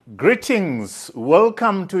Greetings.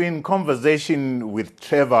 Welcome to In Conversation with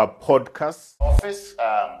Trevor podcast. Office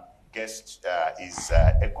guest is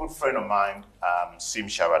a good friend of mine, Sim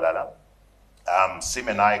Tshabalala. Sim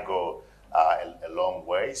and I go a long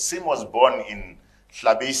way. Sim was born in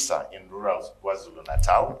Hlabisa in rural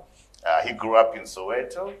KwaZulu-Natal. He grew up in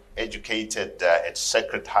Soweto, educated at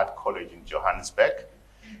Sacred Heart College in Johannesburg.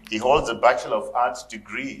 He holds a Bachelor of Arts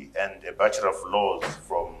degree and a Bachelor of Laws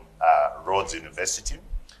from Rhodes University.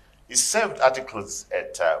 He served articles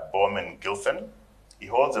at Bowman Gilfin. He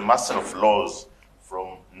holds a Master of Laws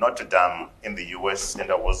from Notre Dame in the US and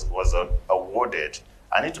was awarded,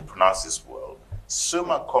 I need to pronounce this well,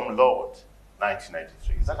 summa cum laude,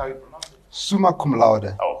 1993. Is that how you pronounce it? Summa cum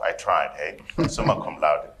laude. Oh, I tried, hey? Summa cum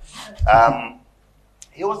laude.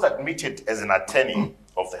 He was admitted as an attorney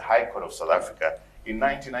of the High Court of South Africa in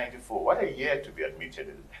 1994. What a year to be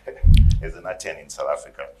admitted as an attorney in South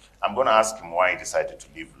Africa. I'm going to ask him why he decided to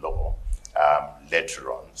leave law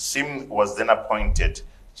later on. Sim was then appointed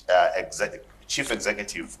chief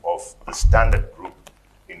executive of the Standard Group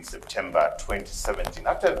in September 2017,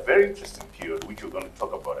 after a very interesting period, which we're going to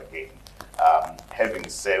talk about again, having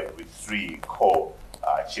served with three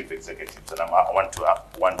chief executives. And I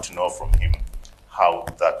want to know from him how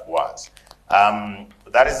that was.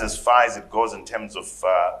 That is as far as it goes in terms of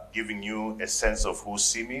giving you a sense of who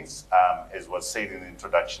Sim is. As was said in the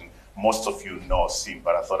introduction, most of you know Sim,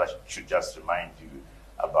 but I thought I should just remind you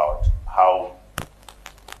about how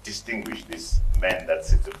distinguished this man that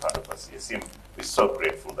sits in front of us here. Sim, we're so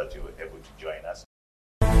grateful that you were able to join us.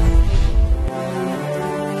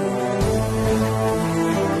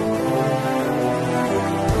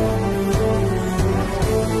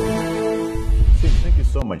 Sim, thank you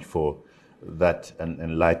so much for that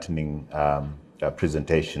enlightening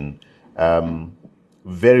presentation.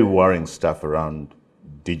 Very worrying stuff around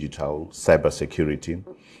digital cybersecurity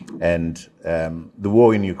and the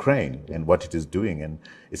war in Ukraine and what it is doing. And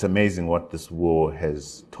it's amazing what this war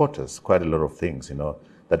has taught us, quite a lot of things,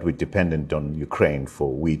 that we're dependent on Ukraine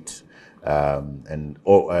for wheat and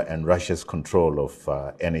Russia's control of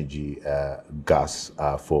energy, gas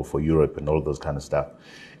for Europe and all those kind of stuff.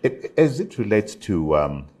 As it relates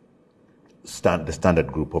to the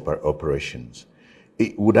Standard Group operations,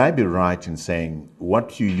 would I be right in saying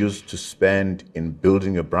what you used to spend in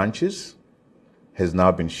building your branches has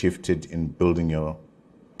now been shifted in building your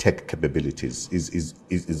tech capabilities? Is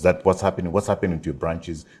that what's happening? What's happening to your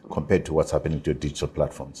branches compared to what's happening to your digital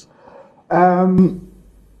platforms?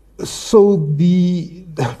 So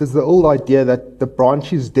there's the old idea that the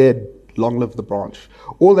branch is dead, long live the branch.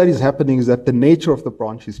 All that is happening is that the nature of the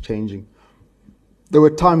branch is changing. There were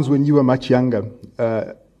times when you were much younger,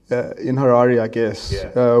 in Harare, I guess,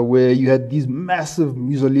 yeah. Where you had these massive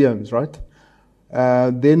mausoleums, right?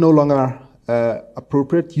 They're no longer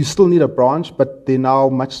appropriate. You still need a branch, but they're now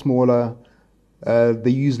much smaller. They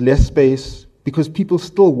use less space because people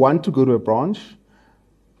still want to go to a branch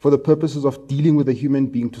for the purposes of dealing with a human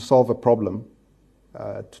being to solve a problem,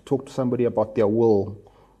 to talk to somebody about their will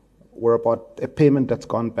or about a payment that's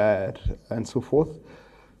gone bad and so forth.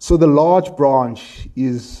 So the large branch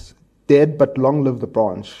is dead, but long live the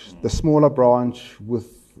branch. The smaller branch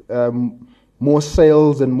with more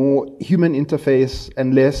sales and more human interface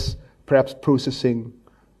and less perhaps processing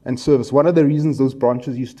and service. One of the reasons those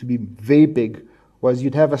branches used to be very big was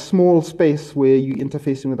you'd have a small space where you're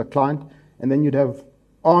interfacing with a client, and then you'd have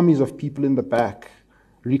armies of people in the back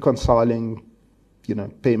reconciling,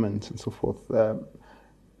 payments and so forth.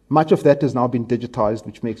 Much of that has now been digitized,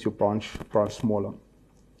 which makes your branch smaller.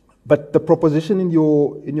 But the proposition in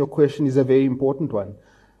your question is a very important one.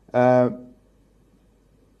 There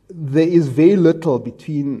is very little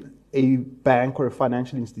between a bank or a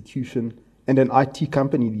financial institution and an IT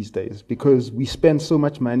company these days because we spend so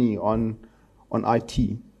much money on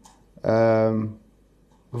IT,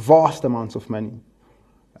 vast amounts of money.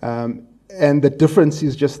 And the difference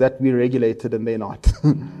is just that we're regulated and they're not.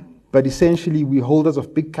 But essentially, we're holders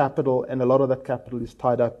of big capital, and a lot of that capital is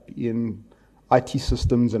tied up in IT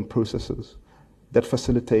systems and processes that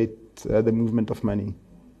facilitate the movement of money.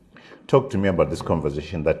 Talk to me about this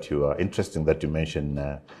conversation interesting that you mentioned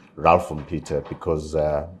Ralph and Peter, because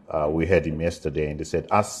we heard him yesterday and they said,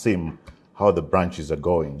 ask Sim how the branches are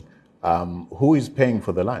going. Who is paying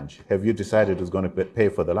for the lunch? Have you decided who's going to pay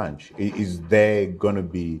for the lunch? Is there going to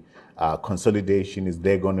be consolidation? Is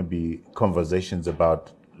there going to be conversations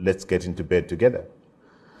about let's get into bed together?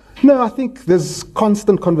 No, I think there's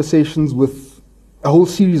constant conversations with a whole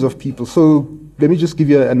series of people. So let me just give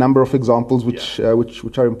you a number of examples which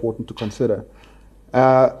are important to consider.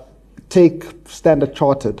 Take Standard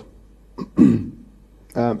Chartered.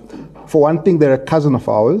 For one thing, they're a cousin of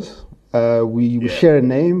ours. We share a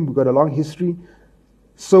name, we've got a long history.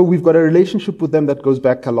 So we've got a relationship with them that goes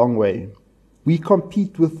back a long way. We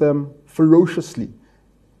compete with them ferociously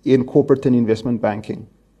in corporate and investment banking.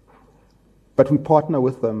 But we partner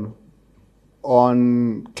with them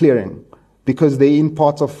on clearing because they're in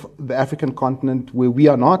parts of the African continent where we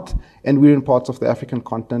are not, and we're in parts of the African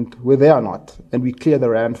continent where they are not. And we clear the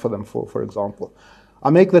rand for them, for example.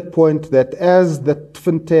 I make that point that as the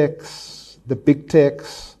fintechs, the big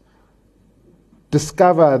techs,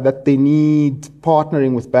 discover that they need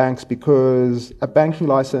partnering with banks because a banking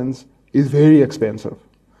license is very expensive.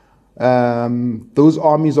 Those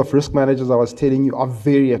armies of risk managers I was telling you are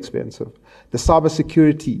very expensive. The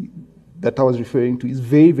cybersecurity that I was referring to is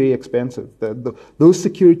very, very expensive. Those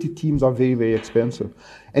security teams are very, very expensive.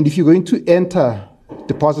 And if you're going to enter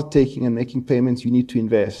deposit taking and making payments, you need to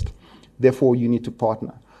invest. Therefore, you need to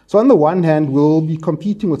partner. So on the one hand, we'll be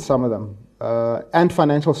competing with some of them. And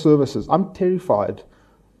financial services. I'm terrified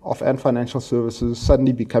of Ant Financial Services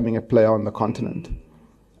suddenly becoming a player on the continent.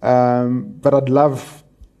 But I'd love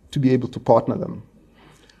to be able to partner them.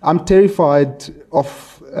 I'm terrified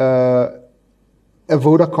of a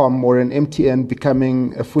Vodacom or an MTN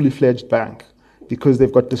becoming a fully fledged bank because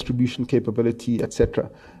they've got distribution capability, etc.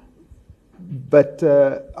 But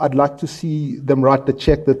I'd like to see them write the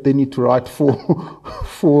check that they need to write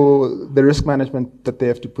for the risk management that they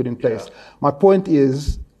have to put in place. Yeah. My point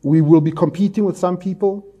is we will be competing with some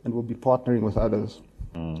people and we'll be partnering with others.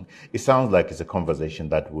 It sounds like it's a conversation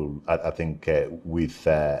that will, I think, with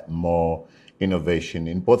more innovation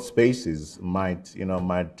in both spaces might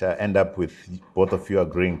end up with both of you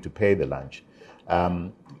agreeing to pay the lunch.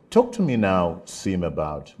 Talk to me now, Sim,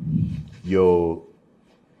 about your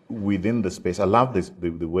within the space. I love this,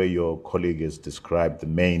 the way your colleague has described the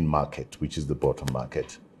main market, which is the bottom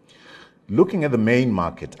market. Looking at the main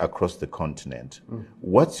market across the continent,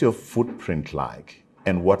 what's your footprint like,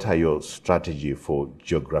 and what are your strategy for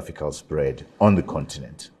geographical spread on the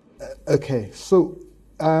continent? Okay, so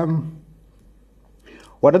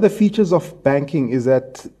one of the features of banking is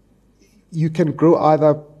that you can grow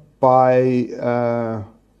either by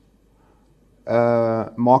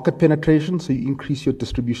market penetration, so you increase your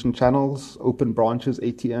distribution channels, open branches,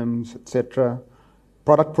 ATMs, etc.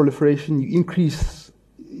 Product proliferation, you increase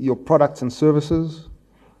your products and services,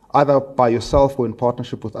 either by yourself or in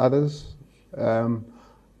partnership with others.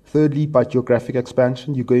 Thirdly, by geographic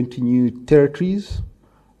expansion, you go into new territories,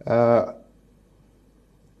 and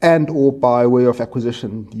or by way of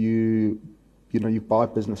acquisition, you buy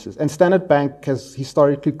businesses. And Standard Bank has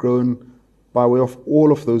historically grown by way of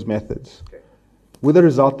all of those methods. Okay. With a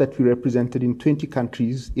result that we represented in 20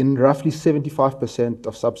 countries in roughly 75%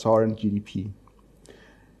 of sub-Saharan GDP.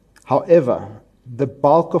 However, the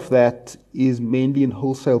bulk of that is mainly in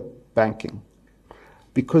wholesale banking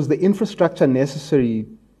because the infrastructure necessary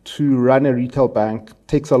to run a retail bank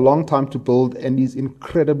takes a long time to build and is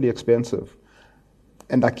incredibly expensive.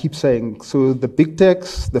 And I keep saying, so the big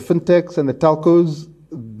techs, the fintechs and the telcos,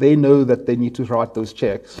 they know that they need to write those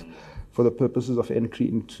checks for the purposes of entry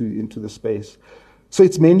into the space. So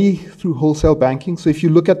it's mainly through wholesale banking. So if you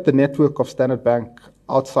look at the network of Standard Bank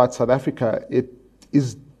outside South Africa, it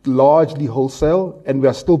is largely wholesale, and we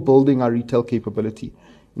are still building our retail capability.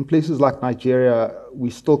 In places like Nigeria, we're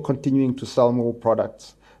still continuing to sell more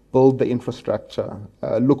products, build the infrastructure,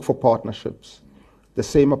 look for partnerships. The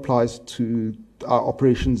same applies to our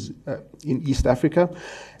operations in East Africa.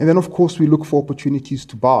 And then, of course, we look for opportunities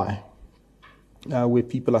to buy, where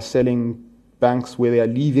people are selling banks where they are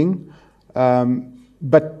leaving.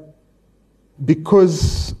 But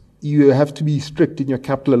because you have to be strict in your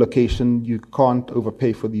capital allocation, you can't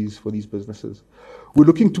overpay for these businesses. We're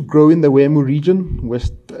looking to grow in the Wemu region,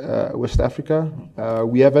 West Africa.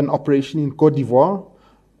 We have an operation in Côte d'Ivoire,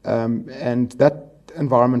 and that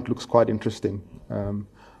environment looks quite interesting.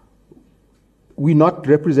 We're not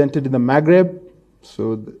represented in the Maghreb,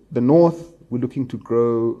 so the north, we're looking to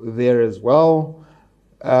grow there as well.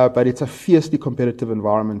 But it's a fiercely competitive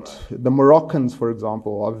environment. The Moroccans, for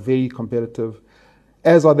example, are very competitive,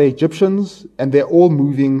 as are the Egyptians, and they're all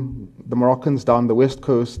moving, the Moroccans down the west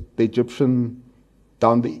coast, the Egyptian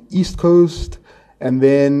down the east coast, and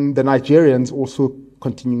then the Nigerians also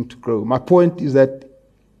continuing to grow. My point is that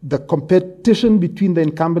the competition between the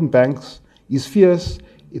incumbent banks is fierce.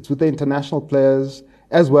 It's with the international players,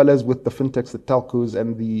 as well as with the fintechs, the telcos,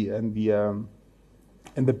 and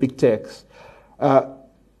the big techs.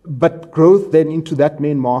 But growth then into that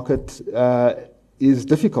main market is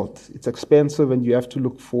difficult. It's expensive, and you have to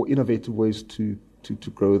look for innovative ways to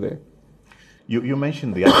grow there. You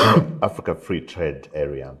mentioned the Africa Free Trade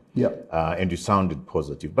Area, Yeah. And you sounded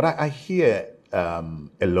positive. But I hear a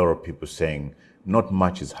lot of people saying not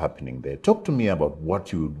much is happening there. Talk to me about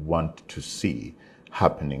what you would want to see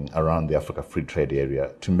happening around the Africa Free Trade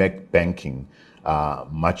Area to make banking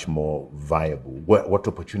much more viable. What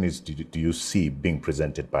opportunities do you see being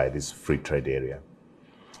presented by this free trade area?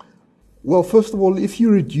 Well, first of all, if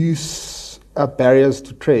you reduce barriers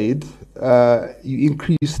to trade, you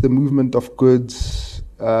increase the movement of goods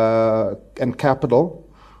and capital.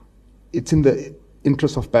 It's in the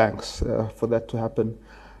interest of banks for that to happen.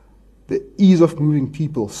 The ease of moving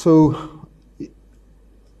people. So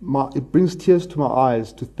it brings tears to my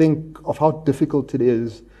eyes to think of how difficult it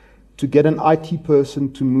is to get an IT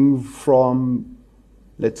person to move from,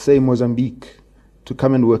 let's say, Mozambique to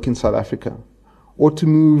come and work in South Africa, or to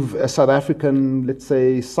move a South African, let's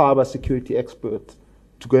say, cyber security expert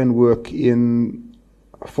to go and work in,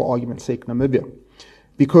 for argument's sake, Namibia.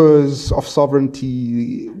 Because of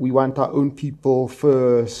sovereignty, we want our own people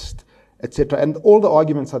first, etc. And all the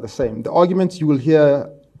arguments are the same. The arguments you will hear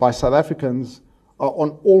by South Africans are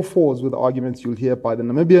on all fours with the arguments you'll hear by the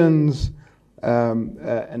Namibians.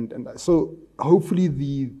 And so hopefully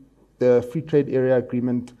the free trade area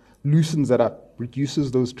agreement loosens that up,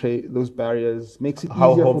 reduces those barriers, makes it easier.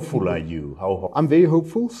 How hopeful are you? I'm very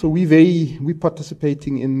hopeful. So we're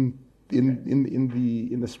participating in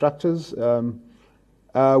the structures.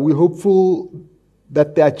 We're hopeful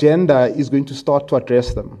that the agenda is going to start to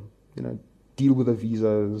address them. Deal with the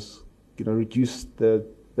visas. Reduce the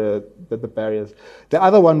barriers. The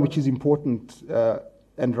other one, which is important,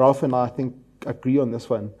 and Ralph and I think agree on this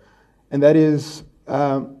one, and that is,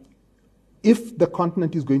 if the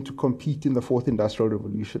continent is going to compete in the fourth industrial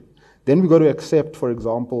revolution, then we've got to accept, for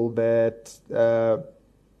example, that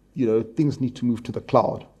things need to move to the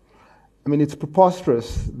cloud. I mean, it's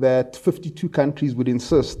preposterous that 52 countries would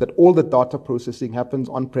insist that all the data processing happens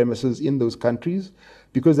on premises in those countries,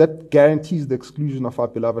 because that guarantees the exclusion of our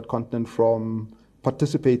beloved continent from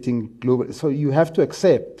participating globally. So you have to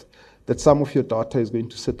accept that some of your data is going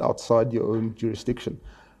to sit outside your own jurisdiction.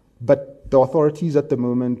 But the authorities at the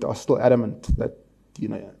moment are still adamant that,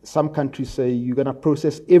 some countries say you're going to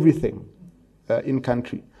process everything in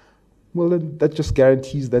country. Well, then that just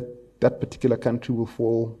guarantees that that particular country will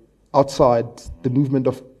fall outside the movement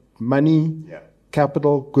of money,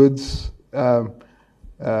 capital, goods,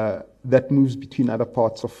 that moves between other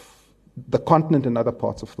parts of the continent and other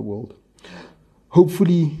parts of the world.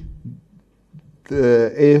 Hopefully,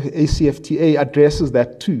 the ACFTA addresses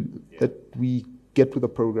that too, that we get with the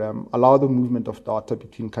program, allow the movement of data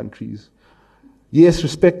between countries. Yes,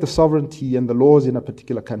 respect the sovereignty and the laws in a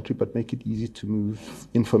particular country, but make it easy to move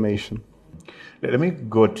information. Let me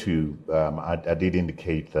go to, I did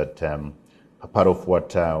indicate that a part of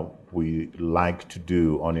what we like to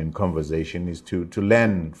do on In Conversation is to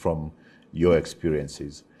learn from your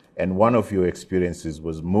experiences. And one of your experiences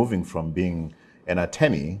was moving from being an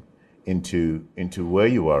attorney into where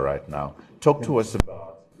you are right now. Talk to us about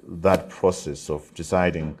that process of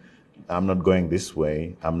deciding, I'm not going this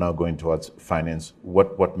way, I'm now going towards finance.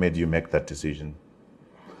 What made you make that decision?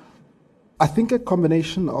 I think a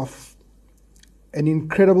combination of an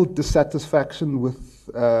incredible dissatisfaction with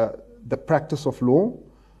the practice of law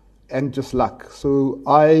and just luck. So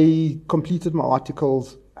I completed my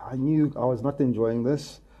articles. I knew I was not enjoying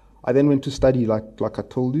this. I then went to study, like I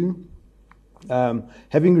told you.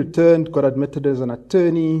 Having returned, got admitted as an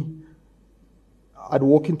attorney, I'd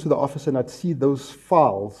walk into the office and I'd see those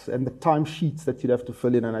files and the timesheets that you'd have to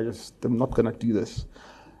fill in, and I'm not going to do this.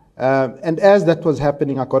 And as that was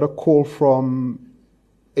happening, I got a call from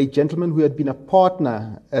a gentleman who had been a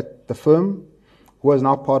partner at the firm, who was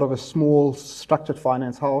now part of a small structured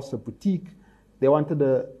finance house, a boutique. They wanted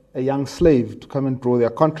a young slave to come and draw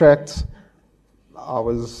their contracts. I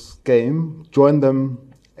was game, joined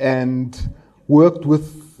them, and worked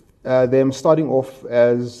with them, starting off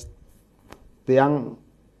as the young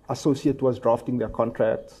associate was drafting their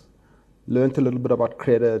contracts, learned a little bit about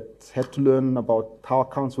credit, had to learn about how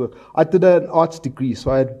accounts work. I did an arts degree,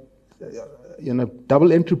 so I had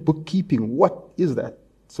double entry bookkeeping. What is that?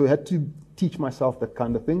 So I had to teach myself that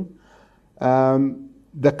kind of thing.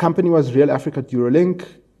 The company was Real Africa Duralink.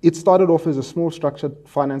 It started off as a small structured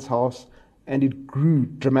finance house, and it grew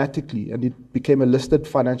dramatically, and it became a listed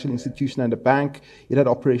financial institution and a bank. It had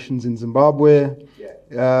operations in Zimbabwe.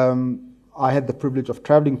 I had the privilege of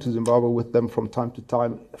traveling to Zimbabwe with them from time to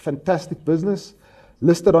time. A fantastic business,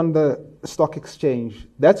 listed on the stock exchange.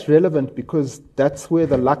 That's relevant because that's where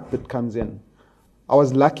the luck bit comes in. I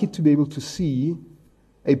was lucky to be able to see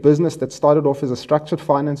a business that started off as a structured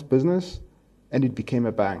finance business, and it became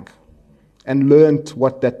a bank. and learned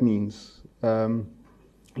what that means.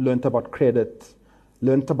 Learned about credit,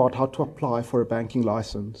 learned about how to apply for a banking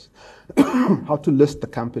license, how to list the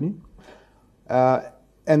company.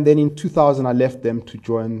 And then in 2000, I left them to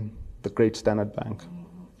join the great Standard Bank.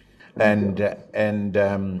 And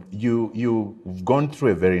you've gone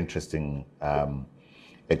through a very interesting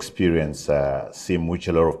experience, Sim, which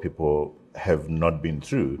a lot of people have not been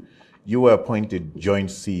through. You were appointed joint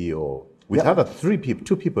CEO with other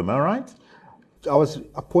two people, am I right? I was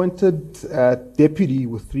appointed deputy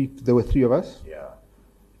with there were three of us. Yeah.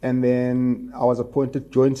 And then I was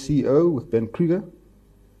appointed joint CEO with Ben Kruger.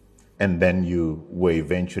 And then you were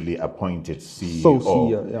eventually appointed CEO, Sole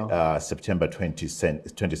CEO, September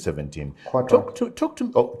 2017.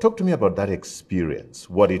 Talk to me about that experience,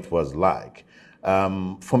 what it was like.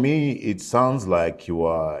 For me, it sounds like you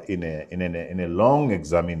are in a long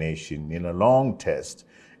examination, in a long test,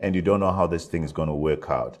 and you don't know how this thing is going to work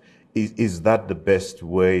out. Is that the best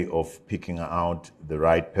way of picking out the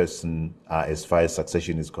right person as far as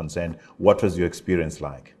succession is concerned? What was your experience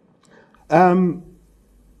like? To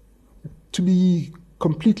be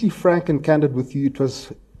completely frank and candid with you, it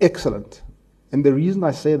was excellent. And the reason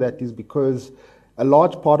I say that is because a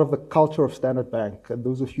large part of the culture of Standard Bank, and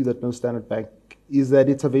those of you that know Standard Bank, is that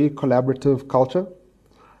it's a very collaborative culture,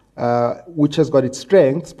 which has got its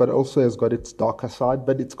strengths, but also has got its darker side,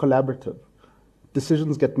 but it's collaborative.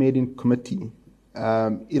 Decisions get made in committee.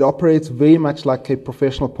 It operates very much like a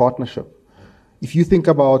professional partnership. If you think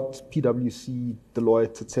about PwC,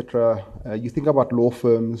 Deloitte, etc., you think about law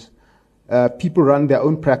firms, people run their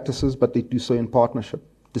own practices, but they do so in partnership.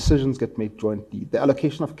 Decisions get made jointly. The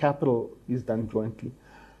allocation of capital is done jointly.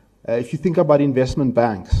 If you think about investment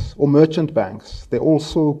banks or merchant banks, they're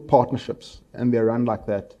also partnerships, and they're run like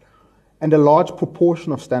that. And a large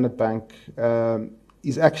proportion of Standard Bank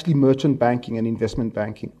is actually merchant banking and investment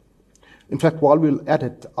banking. In fact, while we're at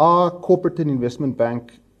it, our corporate and investment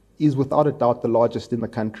bank is without a doubt the largest in the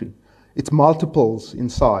country. It's multiples in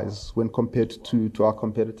size when compared to our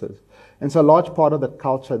competitors. And so a large part of that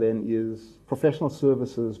culture then is professional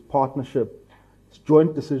services, partnership,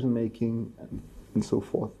 joint decision making, and so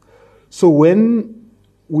forth. So when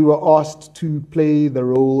we were asked to play the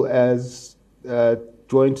role as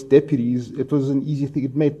joint deputies, it was an easy thing.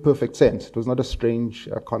 It made perfect sense. It was not a strange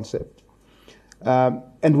concept.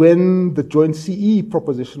 And when the joint CE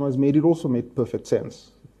proposition was made, it also made perfect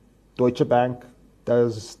sense. Deutsche Bank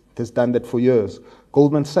has done that for years.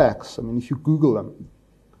 Goldman Sachs, I mean, if you Google them,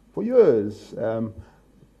 for years,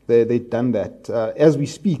 they've done that. As we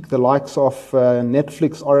speak, the likes of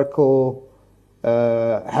Netflix, Oracle,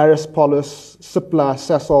 Harris Polis, Cipla,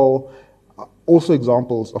 Sasol, also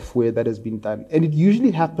examples of where that has been done. And it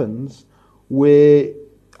usually happens where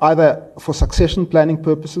either for succession planning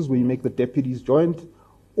purposes, where you make the deputies joint,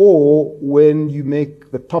 or when you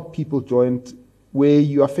make the top people joint, where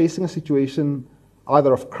you are facing a situation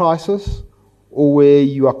either of crisis or where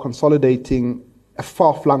you are consolidating a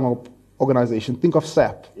far-flung organization. Think of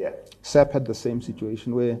SAP. Yeah. SAP had the same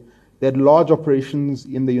situation where they had large operations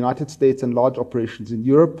in the United States and large operations in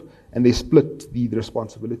Europe, and they split the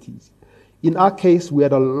responsibilities. In our case, we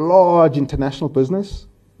had a large international business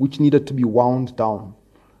which needed to be wound down.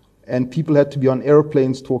 And people had to be on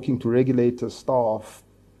airplanes talking to regulators, staff,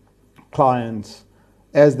 clients,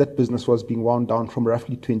 as that business was being wound down from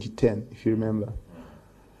roughly 2010, if you remember.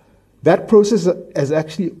 That process has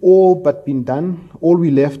actually all but been done. All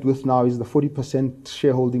we're left with now is the 40%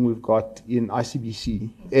 shareholding we've got in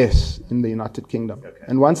ICBC-S in the United Kingdom. Okay.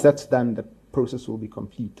 And once that's done, the process will be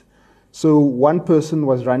complete. So one person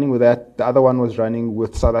was running with that, the other one was running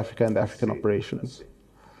with South Africa and the African operations.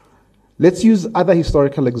 Let's use other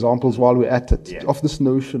historical examples while we're at it, of this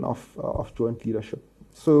notion of joint leadership.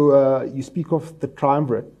 So you speak of the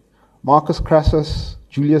triumvirate, Marcus Crassus,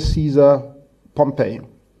 Julius Caesar, Pompey.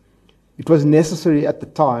 It was necessary at the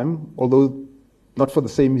time, although not for the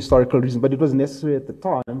same historical reason, but it was necessary at the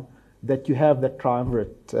time that you have that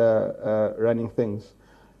triumvirate running things.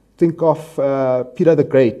 Think of Peter the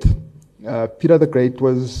Great. Peter the Great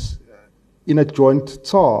was in a joint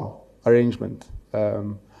Tsar arrangement.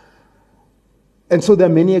 And so there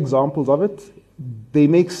are many examples of it. They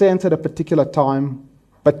make sense at a particular time,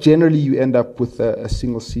 but generally you end up with a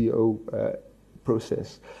single CEO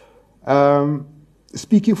process.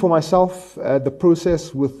 Speaking for myself, the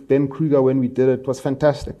process with Ben Kruger when we did it was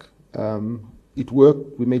fantastic. It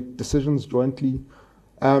worked, we made decisions jointly,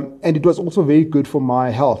 and it was also very good for my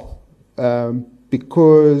health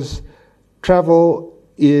because travel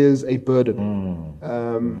is a burden.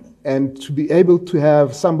 And to be able to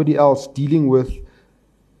have somebody else dealing with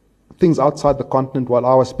things outside the continent while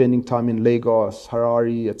I was spending time in Lagos,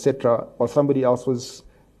 Harare, etc., while somebody else was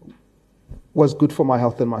good for my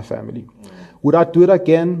health and my family. Would I do it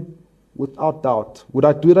again? Without doubt. Would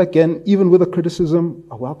I do it again, even with the criticism?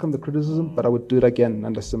 I welcome the criticism, but I would do it again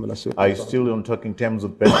under similar circumstances. Are you still on talking terms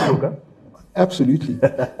with Ben Kruger? Absolutely.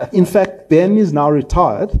 In fact, Ben is now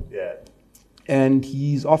retired, Yeah. and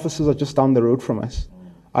his offices are just down the road from us.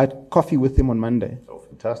 I had coffee with him on Monday. Oh,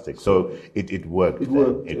 fantastic. So it worked. It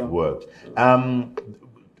worked, It yeah. worked.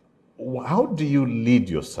 How do you lead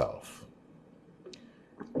yourself?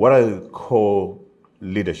 What are the core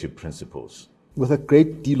leadership principles? With a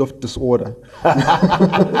great deal of disorder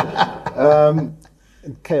and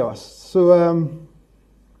chaos. So,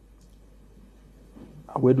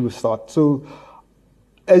 where do we start? So,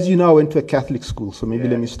 as you know, I went to a Catholic school, so maybe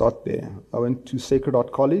let me start there. I went to Sacred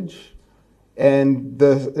Heart College, and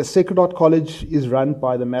the Sacred Heart College is run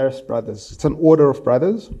by the Marist brothers. It's an order of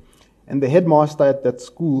brothers, and the headmaster at that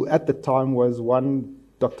school at the time was one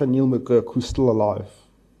Dr. Neil McGurk, who's still alive.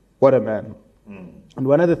 What a man. And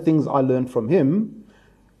one of the things I learned from him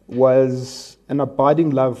was an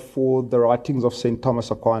abiding love for the writings of St.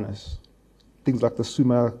 Thomas Aquinas, things like the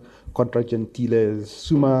Summa Contra Gentiles,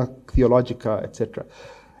 Summa Theologica, etc.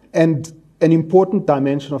 And an important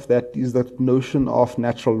dimension of that is that notion of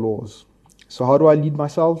natural laws. So how do I lead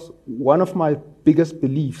myself? One of my biggest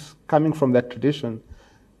beliefs coming from that tradition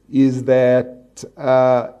is that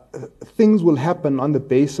things will happen on the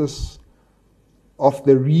basis of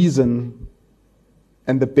the reason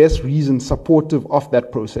and the best reason supportive of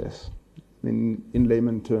that process, in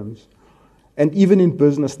layman terms. And even in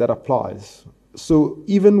business, that applies. So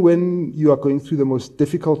even when you are going through the most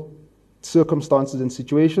difficult circumstances and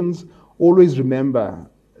situations, always remember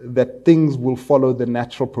that things will follow the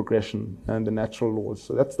natural progression and the natural laws.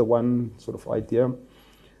 So that's the one sort of idea.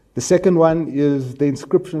 The second one is the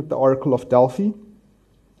inscription at the Oracle of Delphi.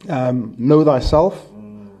 Know thyself.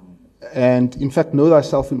 And in fact, know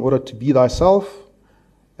thyself in order to be thyself,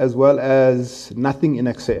 as well as nothing in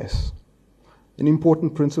excess. An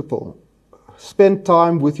important principle. Spend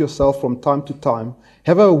time with yourself from time to time.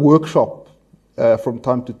 Have a workshop from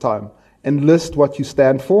time to time, and list what you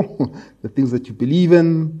stand for, the things that you believe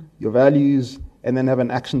in, your values, and then have an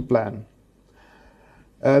action plan.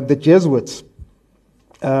 The Jesuits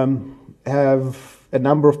have a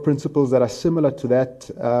number of principles that are similar to that.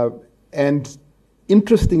 And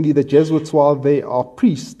interestingly, the Jesuits, while they are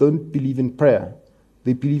priests, don't believe in prayer.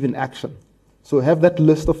 They believe in action. So have that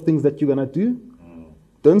list of things that you're going to do.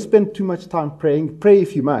 Don't spend too much time praying. Pray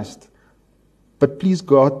if you must. But please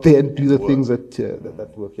go out there and do the things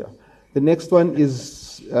that work. Yeah. The next one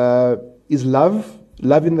is love.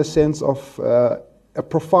 Love in the sense of a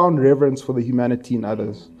profound reverence for the humanity in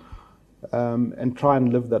others. And try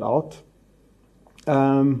and live that out.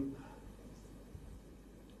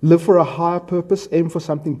 Live for a higher purpose. Aim for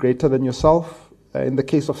something greater than yourself. In the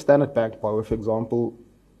case of Standard Bank, for example,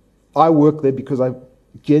 I work there because I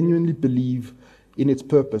genuinely believe in its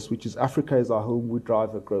purpose, which is Africa is our home, we drive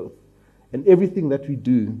our growth. And everything that we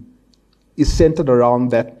do is centered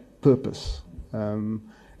around that purpose. And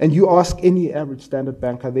you ask any average Standard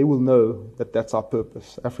banker, they will know that that's our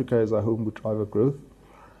purpose. Africa is our home, we drive our growth.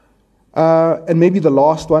 And maybe the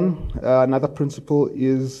last one, another principle,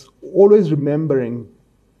 is always remembering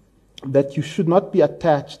that you should not be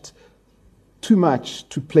attached too much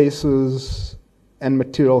to places and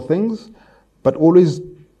material things, but always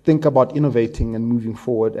think about innovating and moving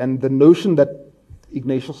forward. And the notion that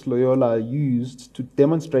Ignatius Loyola used to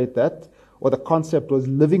demonstrate that, or the concept, was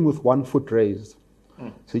living with 1 foot raised.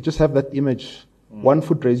 So you just have that image, 1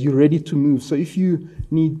 foot raised, you're ready to move. So if you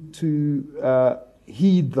need to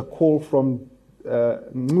heed the call from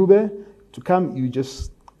Ngube to come, you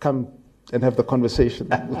just come and have the conversation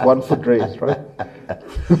with 1 foot raised, right?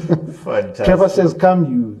 Fantastic. Trevor says, come,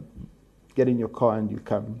 you get in your car and you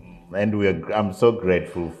come. And I'm so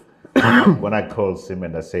grateful. When I called him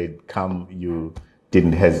and I said, come, you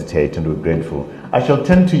didn't hesitate, and we're grateful. I shall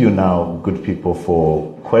turn to you now, good people,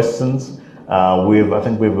 for questions. I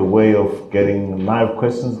think we have a way of getting live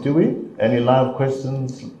questions, do we? Any live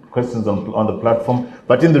questions? Questions on the platform?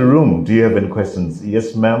 But in the room, do you have any questions?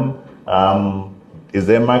 Yes, ma'am. Is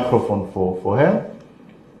there a microphone for her?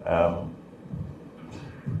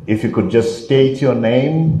 If you could just state your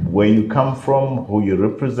name, where you come from, who you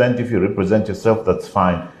represent. If you represent yourself, that's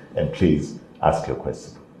fine. And please ask your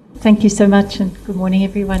question. Thank you so much, and good morning,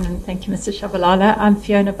 everyone, and thank you, Mr. Tshabalala. I'm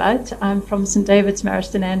Fiona Butt. I'm from St. David's,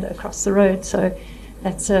 Maristananda, across the road, so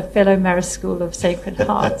that's a fellow Marist School of Sacred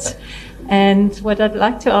Hearts. And what I'd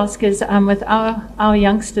like to ask is, with our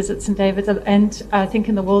youngsters at St. David's, and I think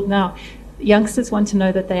in the world now, youngsters want to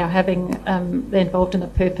know that they are they're involved in a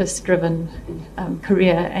purpose-driven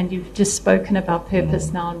career, and you've just spoken about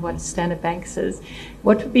purpose now and what Standard Bank is.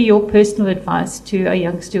 What would be your personal advice to a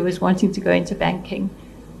youngster who is wanting to go into banking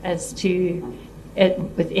as to,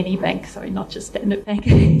 with any bank, sorry, not just Standard Bank,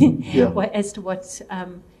 as to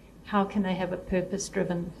how can they have a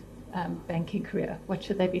purpose-driven banking career? What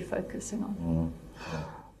should they be focusing on?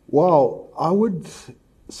 Wow,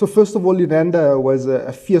 so first of all, Yolanda was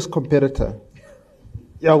a fierce competitor.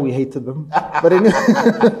 Yeah, we hated them. But anyway,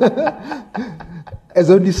 as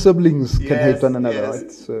only siblings can hate one another, right?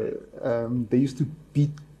 So they used to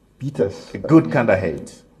beat us. A good kind of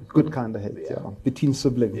hate. Good kind of hate, yeah. Between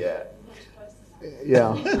siblings. Yeah.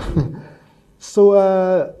 Yeah.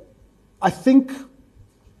 So I think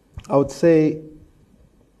I would say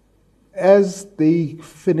as they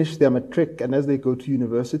finish their matric and as they go to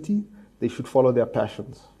university, they should follow their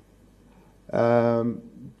passions.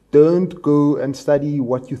 Don't go and study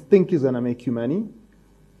what you think is going to make you money.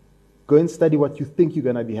 Go and study what you think you're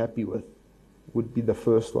going to be happy with, would be the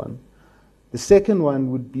first one. The second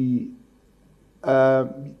one would be,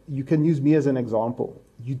 you can use me as an example.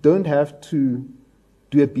 You don't have to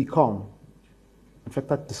do a BCom. In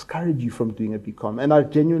fact, I'd discourage you from doing a BCom, and I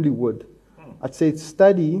genuinely would. I'd say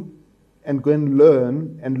study and go and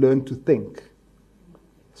learn to think.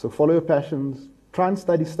 So follow your passions, try and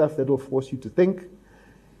study stuff that will force you to think,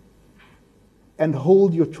 and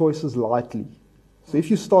hold your choices lightly. So if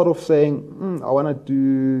you start off saying, I want to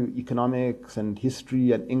do economics and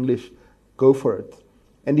history and English, go for it.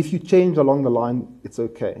 And if you change along the line, it's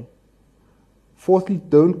okay. Fourthly,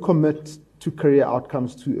 don't commit to career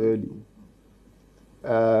outcomes too early.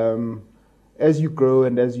 As you grow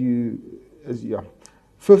and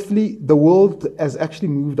Fifthly, the world has actually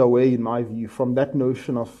moved away, in my view, from that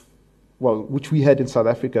notion of, which we had in South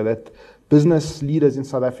Africa, that business leaders in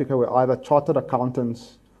South Africa were either chartered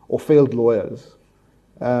accountants or failed lawyers.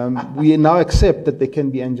 We now accept that they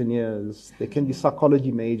can be engineers, they can be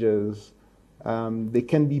psychology majors, they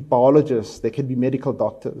can be biologists, they can be medical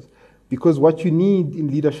doctors. Because what you need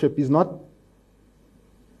in leadership is not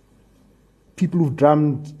people who've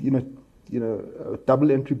drummed,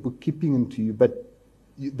 double entry bookkeeping into you, but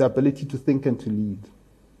the ability to think and to lead.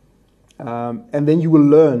 And then you will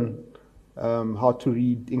learn how to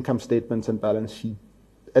read income statements and balance sheet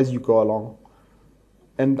as you go along.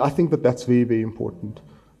 And I think that that's very, very important.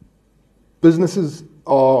 Businesses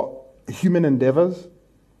are human endeavors,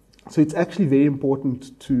 so it's actually very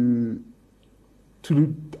important to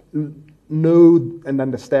know and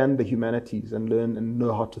understand the humanities and learn and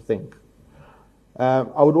know how to think.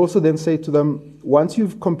 I would also then say to them, once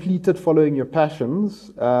you've completed following your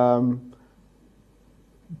passions,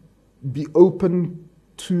 be open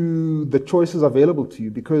to the choices available to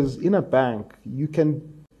you, because in a bank, you can,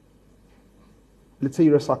 let's say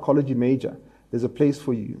you're a psychology major, there's a place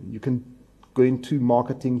for you. You can go into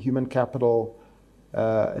marketing, human capital,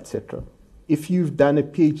 etc. If you've done a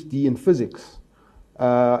PhD in physics,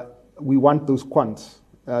 we want those quants,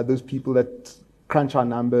 those people that crunch our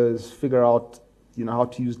numbers, figure out how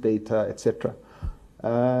to use data, etc.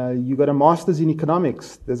 You got a master's in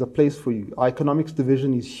economics, there's a place for you. Our economics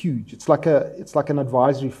division is huge. It's like an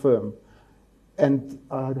advisory firm. And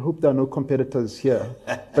I hope there are no competitors here,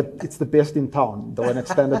 but it's the best in town, the one at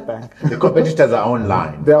Standard Bank. The competitors are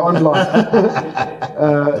online. They're online.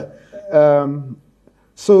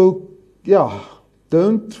 So,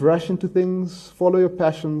 don't rush into things, follow your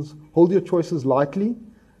passions, hold your choices lightly.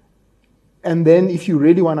 And then if you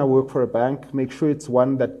really want to work for a bank, make sure it's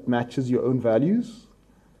one that matches your own values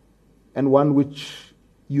and one which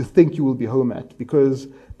you think you will be home at, because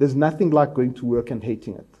there's nothing like going to work and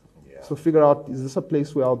hating it. Yeah. So figure out, is this a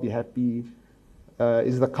place where I'll be happy?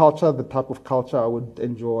 Is the culture the type of culture I would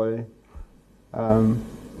enjoy?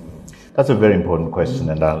 That's a very important question,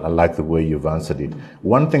 and I like the way you've answered it.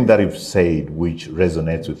 One thing that you've said which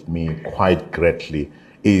resonates with me quite greatly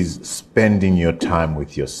is spending your time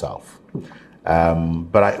with yourself.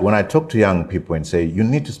 But when I talk to young people and say, you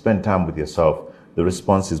need to spend time with yourself, the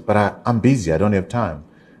response is, but I'm busy, I don't have time.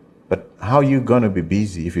 But how are you going to be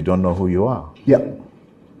busy if you don't know who you are? Yeah.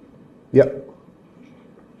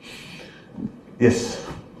 Yes,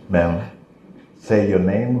 ma'am. Say your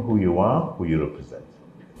name, who you are, who you represent.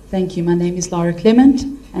 Thank you. My name is Laura Clement,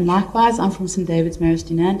 and likewise, I'm from St. David's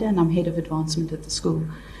Marist-Inanda, and I'm head of advancement at the school.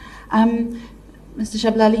 Mr.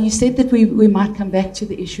 Tshabalala, you said that we might come back to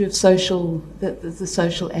the issue of the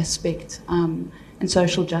social aspect and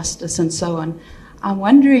social justice and so on. I'm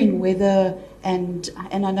wondering whether, and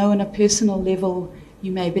I know on a personal level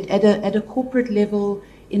you may, but at a corporate level,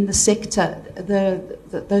 in the sector,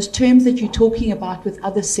 those terms that you're talking about with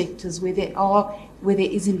other sectors where there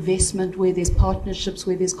is investment, where there's partnerships,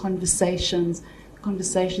 where there's conversations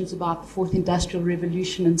about the fourth industrial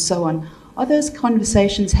revolution and so on, are those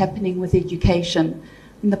conversations happening with education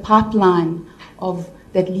in the pipeline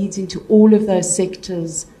that leads into all of those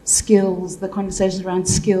sectors, skills, the conversations around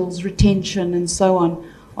skills, retention and so on?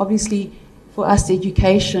 Obviously, for us,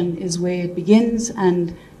 education is where it begins,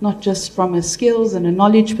 and not just from a skills and a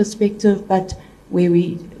knowledge perspective, but where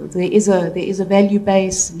there is a value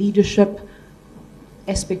base, leadership,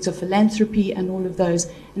 aspects of philanthropy, and all of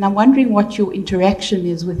those. And I'm wondering what your interaction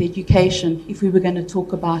is with education, if we were going to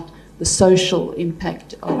talk about the social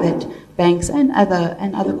impact of that, banks and other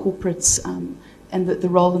corporates, and the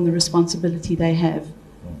role and the responsibility they have.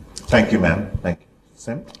 Thank you, ma'am. Thank you.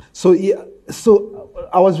 Sam? So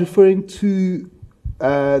I was referring to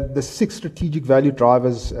the 6 strategic value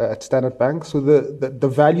drivers at Standard Bank. So the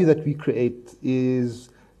value that we create is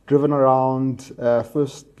driven around,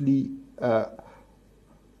 firstly,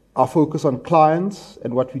 our focus on clients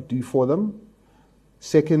and what we do for them.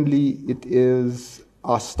 Secondly, it is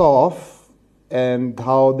our staff and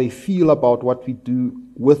how they feel about what we do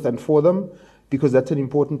with and for them, because that's an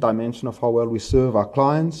important dimension of how well we serve our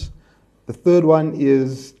clients. The third one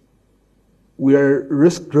is we're a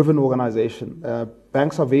risk-driven organization.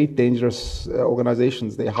 Banks are very dangerous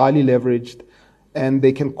organizations. They're highly leveraged, and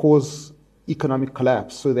they can cause economic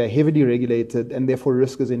collapse. So they're heavily regulated, and therefore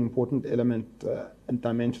risk is an important element and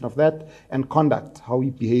dimension of that. And conduct, how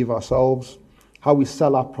we behave ourselves, how we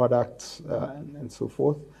sell our products, and so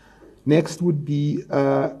forth. Next would be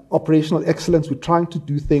operational excellence. We're trying to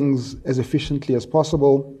do things as efficiently as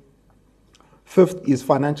possible. Fifth is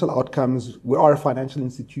financial outcomes. We are a financial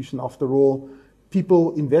institution after all.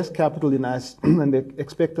 People invest capital in us and they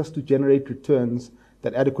expect us to generate returns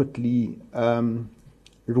that adequately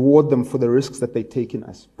reward them for the risks that they take in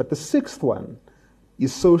us. But the sixth one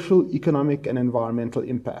is social, economic, and environmental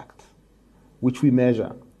impact, which we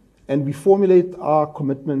measure. And we formulate our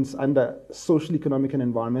commitments under social, economic, and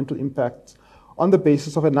environmental impacts on the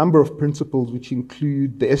basis of a number of principles, which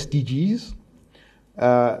include the SDGs.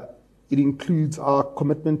 It includes our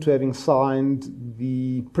commitment to having signed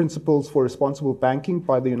the Principles for Responsible Banking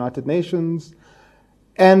by the United Nations.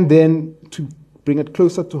 And then to bring it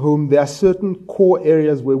closer to home, there are certain core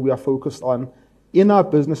areas where we are focused on in our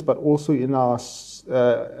business, but also in our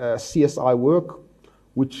CSI work,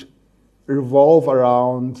 which revolve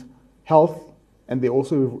around health, and they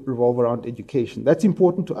also revolve around education. That's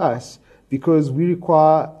important to us because we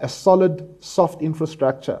require a solid, soft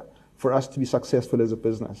infrastructure for us to be successful as a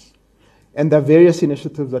business. And there are various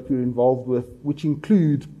initiatives that we're involved with, which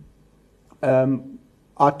include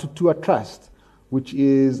our Tutua Trust, which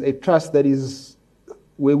is a trust that is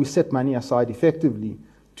where we set money aside effectively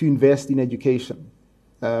to invest in education.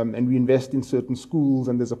 And we invest in certain schools,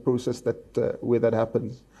 and there's a process where that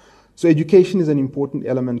happens. So education is an important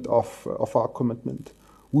element of our commitment.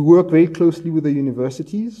 We work very closely with the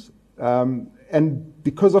universities, and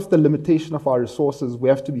because of the limitation of our resources, we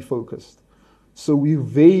have to be focused. So we're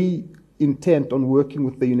very intent on working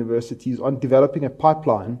with the universities on developing a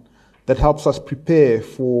pipeline that helps us prepare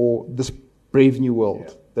for this brave new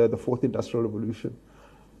world, the fourth industrial revolution.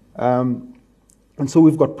 And so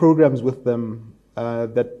we've got programs with them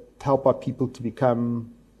that help our people to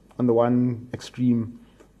become, on the one extreme,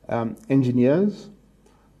 engineers.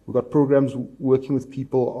 We've got programs working with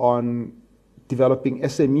people on developing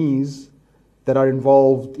SMEs that are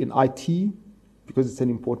involved in IT, because it's an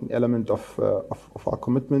important element of our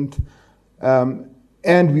commitment.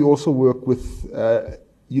 And we also work with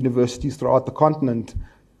universities throughout the continent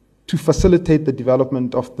to facilitate the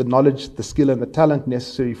development of the knowledge, the skill, and the talent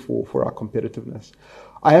necessary for our competitiveness.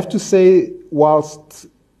 I have to say, whilst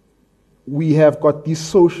we have got these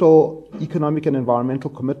social, economic, and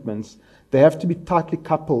environmental commitments, they have to be tightly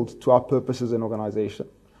coupled to our purpose as an organization.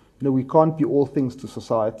 You know, we can't be all things to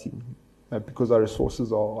society because our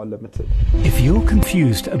resources are limited. If you're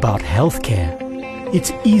confused about healthcare,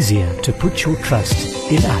 it's easier to put your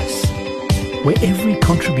trust in us, where every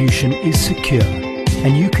contribution is secure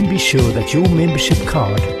and you can be sure that your membership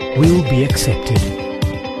card will be accepted.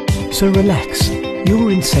 So relax,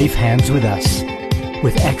 you're in safe hands with us.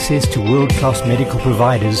 With access to world-class medical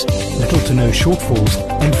providers, little to no shortfalls,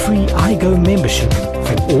 and free iGo membership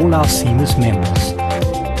for all our Seamless members.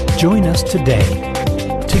 Join us today.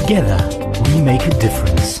 Together, we make a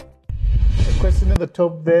difference. A question at the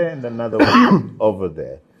top there and another one over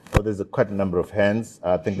there. Oh, there's quite a number of hands.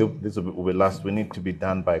 I think this will be last. We need to be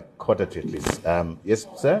done by 1:45 at least. Yes,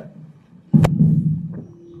 sir?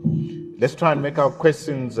 Let's try and make our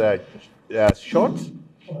questions short.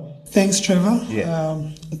 Thanks, Trevor. Yeah.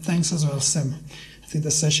 Thanks as well, Sim. I think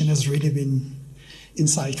the session has really been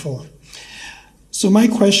insightful. So my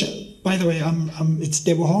question, by the way, it's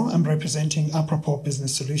Deboho. I'm representing Apropos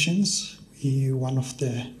Business Solutions. We're one of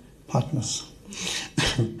the partners.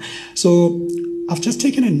 So I've just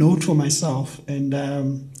taken a note for myself, and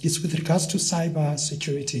it's with regards to cyber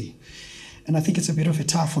security. And I think it's a bit of a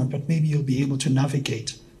tough one, but maybe you'll be able to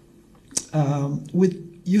navigate.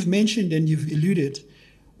 You've mentioned and you've alluded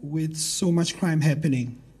with so much crime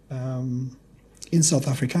happening in South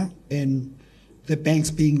Africa, and the banks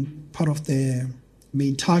being part of the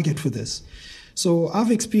main target for this. So I've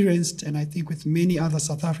experienced, and I think with many other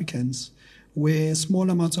South Africans, where small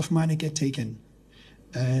amounts of money get taken.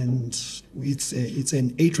 And it's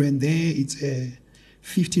an 8 rand there, it's a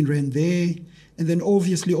 15 rand there, and then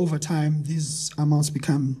obviously over time, these amounts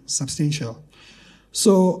become substantial.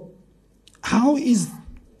 So how is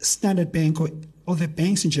Standard Bank or the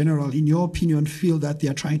banks in general, in your opinion, feel that they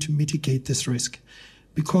are trying to mitigate this risk?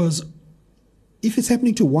 Because if it's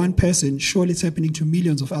happening to one person, surely it's happening to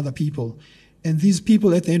millions of other people. And these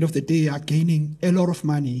people at the end of the day are gaining a lot of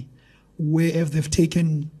money, where they've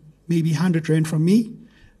taken maybe 100 rand from me,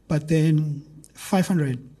 but then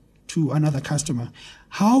 500 to another customer.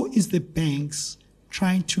 How is the banks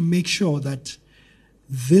trying to make sure that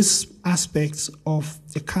this aspect of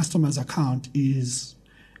the customer's account is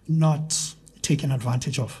not taken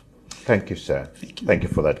advantage of? Thank you, sir. Thank you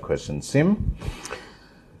for that question. Sim?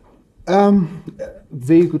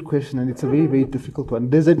 Very good question, and it's a very, very difficult one.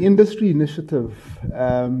 There's an industry initiative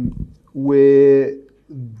where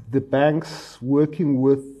the banks working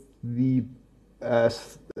with the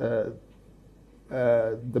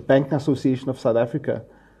Banking Association of South Africa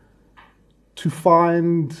to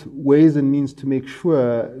find ways and means to make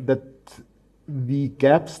sure that the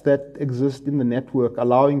gaps that exist in the network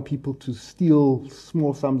allowing people to steal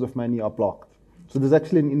small sums of money are blocked. So there's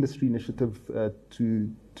actually an industry initiative to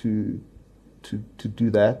do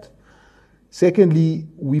that. Secondly,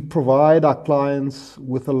 we provide our clients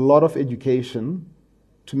with a lot of education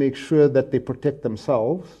to make sure that they protect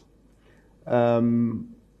themselves,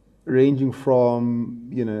 ranging from,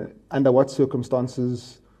 under what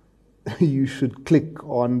circumstances you should click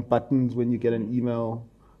on buttons when you get an email,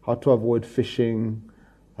 how to avoid phishing,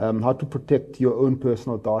 how to protect your own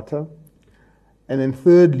personal data. And then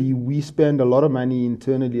thirdly, we spend a lot of money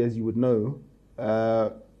internally, as you would know,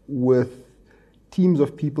 with teams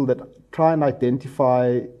of people that try and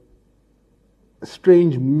identify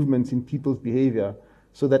strange movements in people's behavior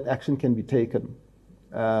so that action can be taken.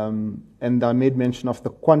 And I made mention of the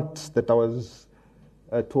quants that I was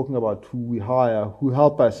talking about, who we hire, who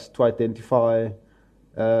help us to identify,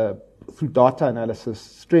 through data analysis,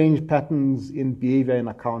 strange patterns in behavior in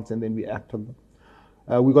accounts, and then we act on them.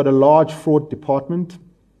 We've got a large fraud department,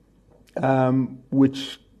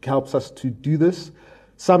 which helps us to do this.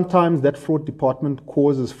 Sometimes that fraud department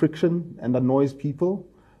causes friction and annoys people,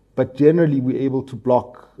 but generally we're able to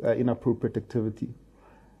block inappropriate activity.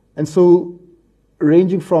 And so,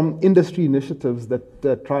 ranging from industry initiatives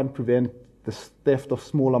that try and prevent the theft of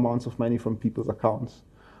small amounts of money from people's accounts,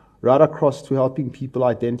 right across to helping people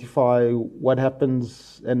identify what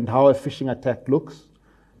happens and how a phishing attack looks,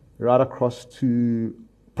 right across to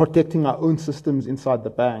protecting our own systems inside the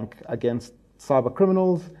bank against cyber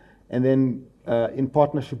criminals, and then in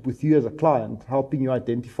partnership with you as a client, helping you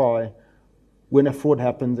identify when a fraud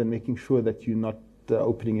happens and making sure that you're not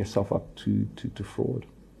opening yourself up to fraud.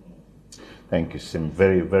 Thank you, Sim.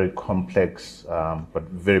 Very, very complex, but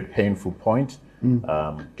very painful point.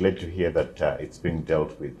 Glad to hear that it's being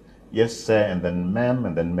dealt with. Yes, sir, and then ma'am,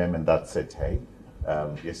 and that's it, hey?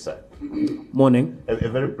 Yes, sir. Morning. A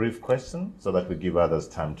very brief question so that we give others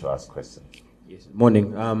time to ask questions. Yes.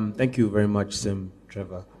 Morning. Thank you very much, Sim,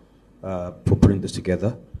 Trevor, for putting this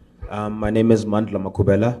together. My name is Mandla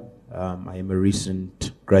Makubela. I am a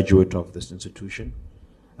recent graduate of this institution.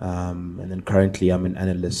 And then currently I'm an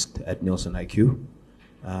analyst at Nielsen IQ.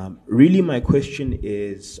 Really my question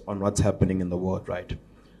is on what's happening in the world, right?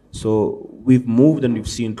 So we've moved and we've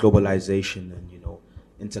seen globalization and,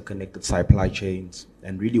 interconnected supply chains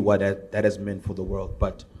and really what that has meant for the world.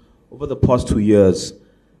 But over the past 2 years,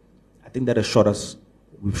 I think that has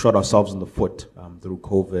we've shot ourselves in the foot through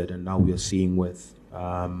COVID, and now we are seeing with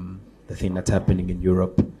the thing that's happening in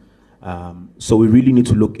Europe. So we really need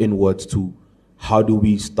to look inwards to how do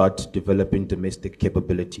we start developing domestic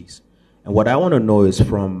capabilities? And what I want to know is,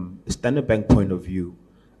 from the Standard Bank point of view,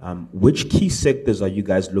 which key sectors are you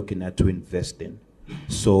guys looking at to invest in?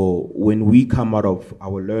 So when we come out of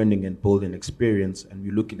our learning and building experience and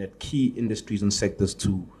we're looking at key industries and sectors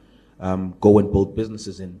to go and build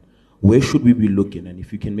businesses in, where should we be looking? And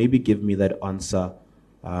if you can maybe give me that answer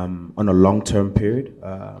on a long-term period,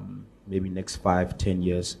 maybe next 5, 10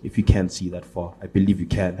 years, if you can see that far. I believe you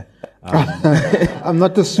can. I'm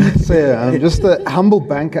not a soothsayer. I'm just a humble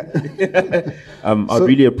banker. I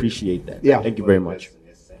really appreciate that. Yeah. Thank you very much.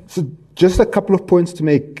 So just a couple of points to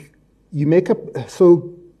make.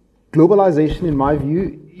 So globalization, in my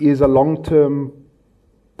view, is a long-term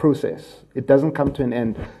process. It doesn't come to an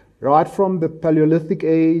end. Right from the Paleolithic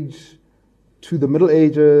age to the Middle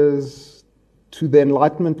Ages to the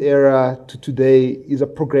Enlightenment era to today is a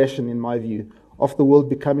progression, in my view, of the world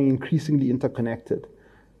becoming increasingly interconnected.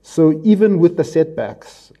 So even with the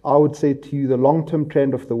setbacks, I would say to you the long-term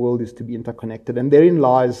trend of the world is to be interconnected, and therein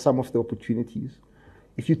lies some of the opportunities.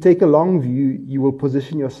 If you take a long view, you will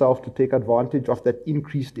position yourself to take advantage of that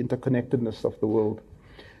increased interconnectedness of the world.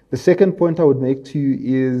 The second point I would make to you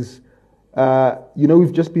is,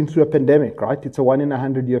 we've just been through a pandemic, right? It's a 1 in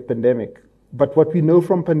 100-year pandemic. But what we know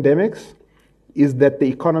from pandemics is that the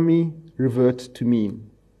economy reverts to mean.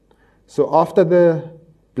 So after the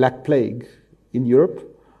Black Plague in Europe,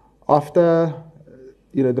 after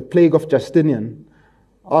the plague of Justinian,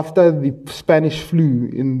 after the Spanish flu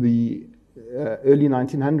in the early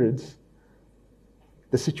 1900s,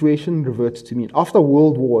 the situation reverts to mean. After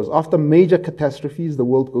world wars, after major catastrophes, the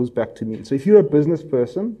world goes back to mean. So if you're a business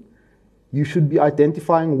person, you should be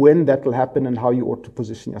identifying when that will happen and how you ought to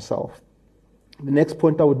position yourself. The next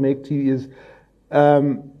point I would make to you is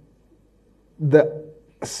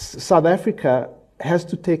South Africa has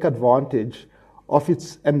to take advantage of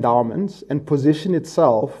its endowments and position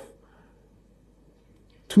itself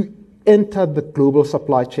to enter the global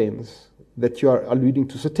supply chains that you are alluding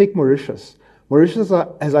to. So take Mauritius. Mauritius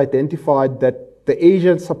has identified that the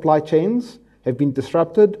Asian supply chains have been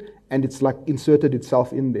disrupted and it's like inserted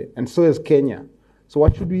itself in there. And so has Kenya. So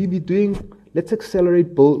what should we be doing? Let's accelerate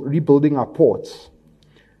rebuilding our ports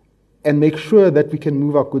and make sure that we can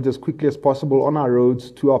move our goods as quickly as possible on our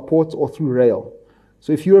roads to our ports or through rail.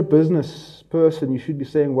 So if you're a business person, you should be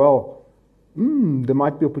saying, well, there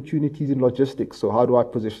might be opportunities in logistics, so how do I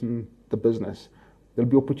position the business? There'll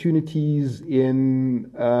be opportunities in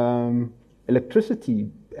electricity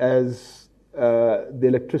as the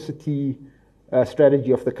electricity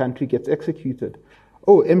strategy of the country gets executed.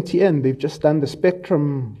 Oh, MTN, they've just done the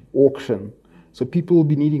spectrum auction. So people will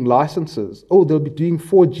be needing licenses. Oh, they'll be doing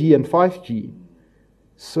 4G and 5G.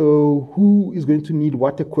 So who is going to need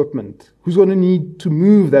what equipment? Who's going to need to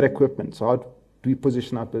move that equipment? So how do we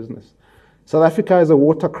position our business? South Africa has a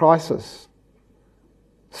water crisis.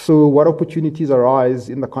 So what opportunities arise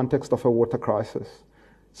in the context of a water crisis?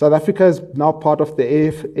 South Africa is now part of the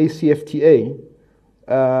ACFTA,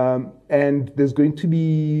 and there's going to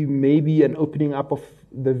be maybe an opening up of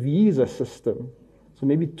the visa system. So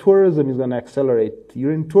maybe tourism is going to accelerate.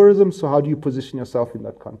 You're in tourism, so how do you position yourself in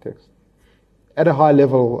that context? At a high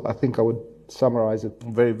level, I think I would summarize it.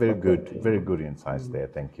 Very, very good. Very good insights there.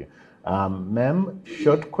 Thank you. Ma'am,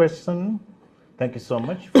 short question. Thank you so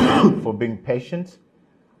much for being patient.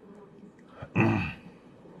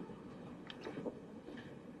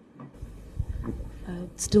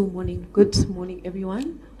 Still morning. Good morning,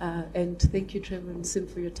 everyone. And thank you, Trevor and Sim,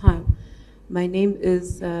 for your time. My name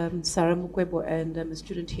is Sarah Mukwebo, and I'm a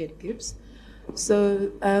student here at Gibbs.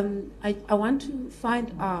 So I want to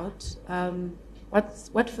find out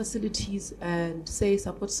what facilities and, say,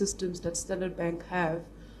 support systems that Standard Bank have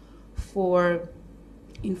for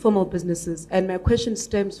informal businesses. And my question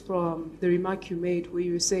stems from the remark you made where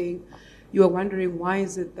you were saying you are wondering why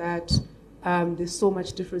is it that there's so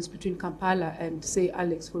much difference between Kampala and, say,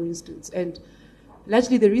 Alex, for instance. And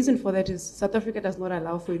largely the reason for that is South Africa does not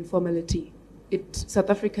allow for informality. South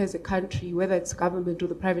Africa as a country, whether it's government or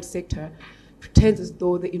the private sector, pretends as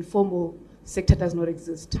though the informal sector does not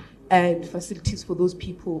exist, and facilities for those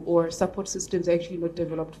people or support systems are actually not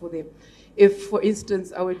developed for them. If, for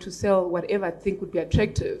instance, I were to sell whatever I think would be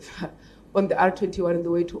attractive on the R21 on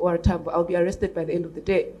the way to OR Tambo, I'll be arrested by the end of the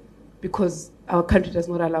day because our country does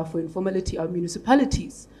not allow for informality. Our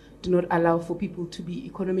municipalities do not allow for people to be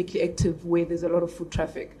economically active where there's a lot of foot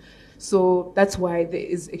traffic. So that's why there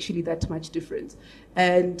is actually that much difference.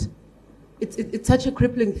 And it's such a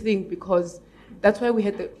crippling thing because that's why we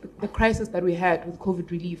had the crisis that we had with COVID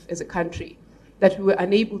relief as a country, that we were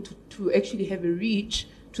unable to actually have a reach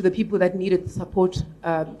to the people that needed the support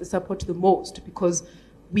the most, because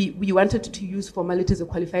we wanted to use formality as a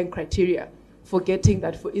qualifying criteria, forgetting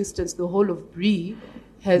that, for instance, the whole of BRI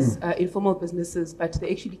has informal businesses, but they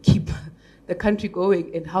actually keep the country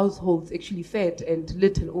going and households actually fed and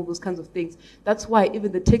lit and all those kinds of things. That's why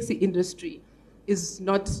even the taxi industry is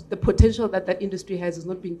not, the potential that that industry has is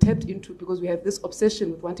not being tapped into because we have this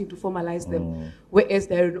obsession with wanting to formalize them, whereas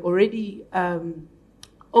they're an already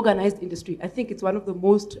organized industry. I think it's one of the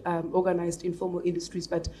most organized informal industries,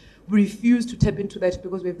 but we refuse to tap into that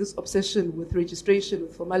because we have this obsession with registration,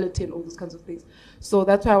 with formality and all those kinds of things. So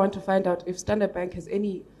that's why I want to find out if Standard Bank has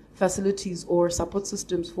any facilities or support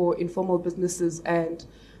systems for informal businesses. And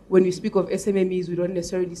when we speak of SMMEs, we don't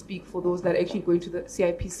necessarily speak for those that are actually going to the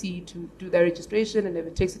CIPC to do their registration and have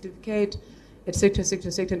a tax certificate, et cetera, et cetera,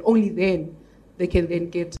 et cetera, and only then they can then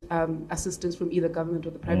get assistance from either government or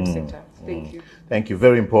the private sector. Thank you. Thank you.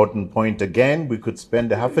 Very important point. Again, we could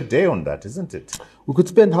spend a half a day on that, isn't it? We could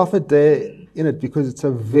spend half a day in it because it's a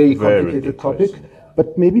very complicated topic.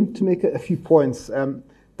 But maybe to make a few points.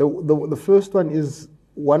 The first one is,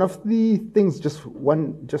 one of the things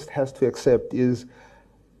one just has to accept is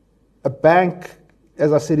a bank,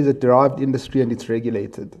 as I said, is a derived industry and it's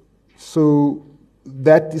regulated. So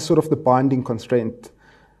that is sort of the binding constraint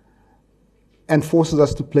and forces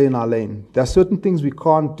us to play in our lane. There are certain things we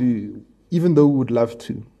can't do, even though we would love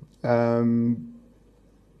to.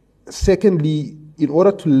 Secondly, in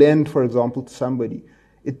order to lend, for example, to somebody,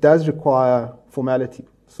 it does require formality.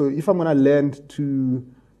 So if I'm going to lend to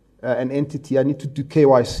an entity, I need to do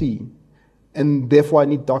KYC, and therefore I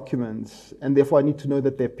need documents, and therefore I need to know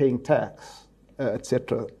that they're paying tax,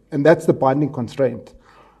 etc. And that's the binding constraint.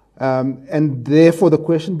 And therefore the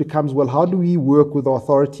question becomes, well, how do we work with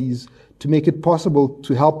authorities to make it possible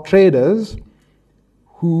to help traders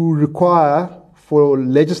who require, for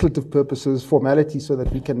legislative purposes, formality so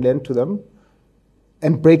that we can lend to them,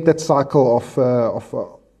 and break that cycle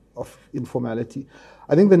of informality?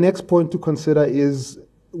 I think the next point to consider is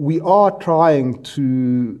we are trying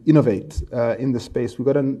to innovate in the space. We've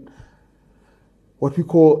got what we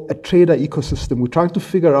call a trader ecosystem. We're trying to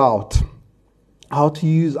figure out how to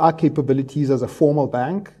use our capabilities as a formal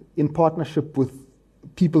bank in partnership with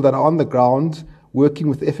people that are on the ground working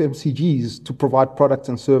with FMCGs to provide products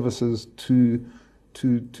and services to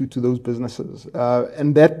those businesses.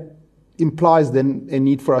 And that implies then a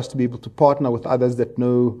need for us to be able to partner with others that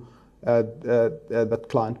know that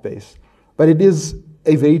client base. But it is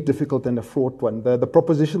a very difficult and a fraught one. The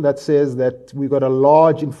proposition that says that we've got a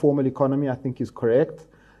large informal economy, I think, is correct.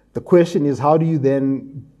 The question is, how do you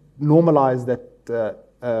then normalize that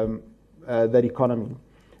economy?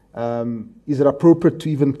 Is it appropriate to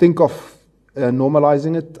even think of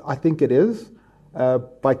normalizing it? I think it is,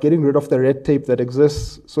 by getting rid of the red tape that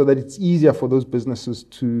exists so that it's easier for those businesses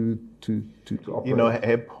to operate. You know,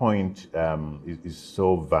 her point is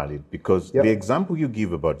so valid because the example you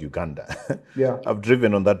give about Uganda, I've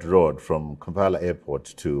driven on that road from Kampala Airport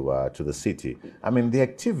to the city. I mean, the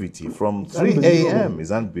activity from 3 a.m.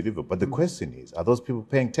 is unbelievable. But the question is, are those people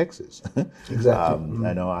paying taxes? Exactly.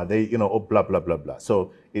 You know, are they, blah, blah, blah, blah.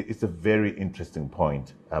 So it's a very interesting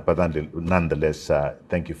point. But nonetheless,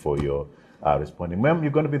 thank you for your responding. Ma'am,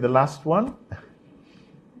 you're going to be the last one.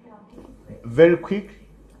 Very quick.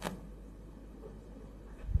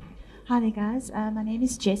 Hi there, guys. My name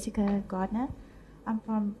is Jessica Gardner. I'm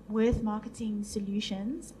from Worth Marketing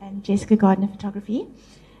Solutions and Jessica Gardner Photography.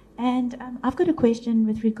 And I've got a question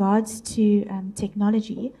with regards to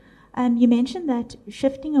technology. You mentioned that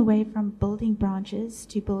shifting away from building branches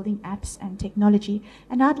to building apps and technology.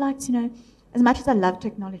 And I'd like to know, as much as I love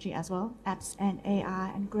technology as well, apps and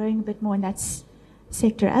AI, and growing a bit more in that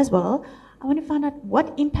sector as well, I want to find out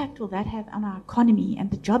what impact will that have on our economy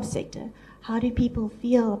and the job sector. How do people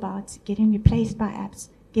feel about getting replaced by apps,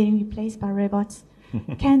 getting replaced by robots?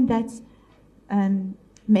 Can that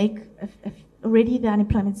make, already the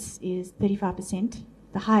unemployment is 35%,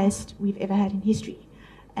 the highest we've ever had in history.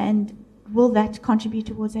 And will that contribute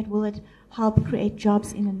towards that? Will it help create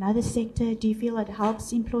jobs in another sector? Do you feel it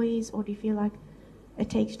helps employees, or do you feel like it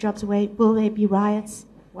takes jobs away? Will there be riots?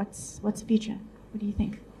 What's the future? What do you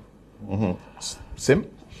think? Sim?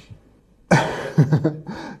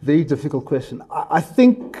 Very difficult question. I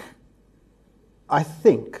think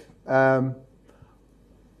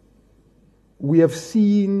we have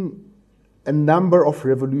seen a number of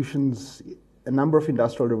revolutions, a number of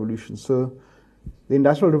industrial revolutions. So the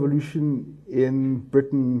Industrial Revolution in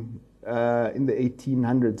Britain in the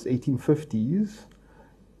 1800s, 1850s,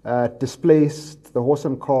 displaced the horse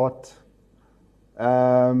and cart,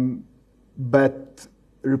 but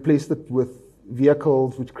replaced it with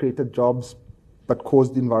vehicles which created jobs but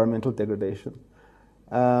caused environmental degradation.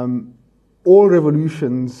 All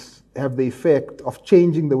revolutions have the effect of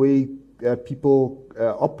changing the way people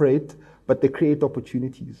operate, but they create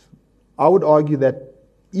opportunities. I would argue that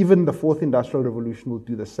even the fourth industrial revolution will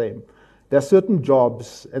do the same. There are certain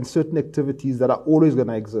jobs and certain activities that are always going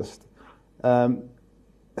to exist.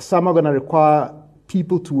 Some are going to require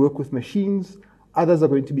people to work with machines. Others are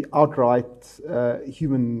going to be outright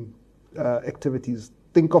human activities.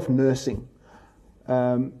 Think of nursing.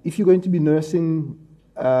 If you're going to be nursing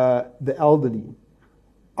the elderly,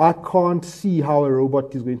 I can't see how a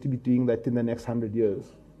robot is going to be doing that in the next 100 years.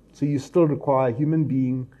 So you still require a human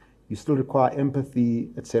being, you still require empathy,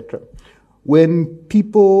 etc. When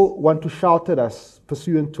people want to shout at us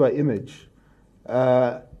pursuant to our image,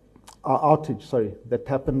 our outage, that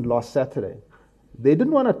happened last Saturday, they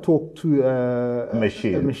didn't want to talk to a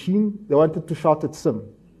machine. They wanted to shout at SIM.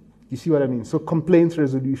 You see what I mean? So complaints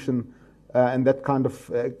resolution and that kind of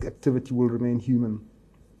activity will remain human.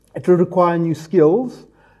 It will require new skills,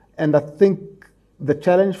 and I think the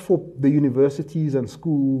challenge for the universities and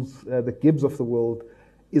schools, the GIBS of the world,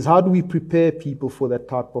 is how do we prepare people for that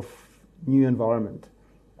type of new environment?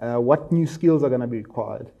 What new skills are going to be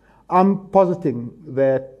required? I'm positing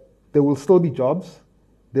that there will still be jobs,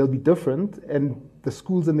 they'll be different, and the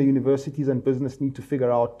schools and the universities and business need to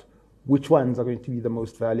figure out which ones are going to be the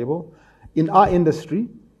most valuable. In our industry,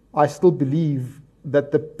 I still believe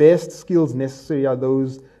that the best skills necessary are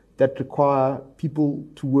those that require people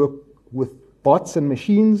to work with bots and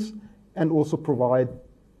machines and also provide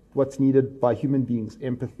what's needed by human beings: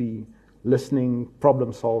 empathy, listening,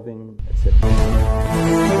 problem solving, etc.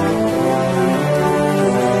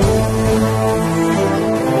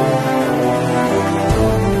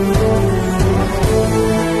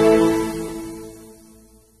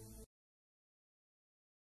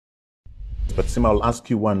 But Sim, I'll ask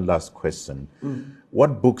you one last question.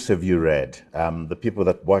 What books have you read? The people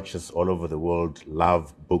that watch us all over the world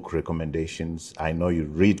love book recommendations. I know you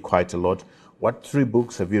read quite a lot. What 3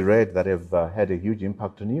 books have you read that have had a huge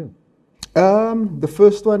impact on you? The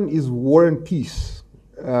first one is War and Peace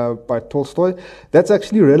by Tolstoy. That's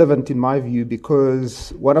actually relevant in my view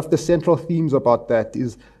because one of the central themes about that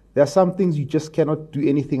is there are some things you just cannot do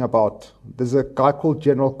anything about. There's a guy called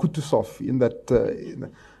General Kutuzov in that...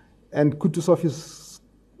 and Kutuzov is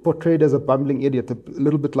portrayed as a bumbling idiot, a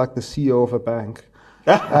little bit like the CEO of a bank.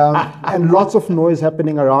 And lots of noise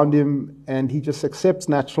happening around him, and he just accepts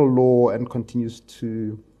natural law and continues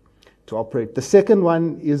to operate. The second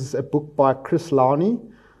one is a book by Chris Lowney.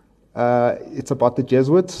 It's about the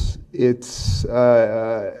Jesuits. It's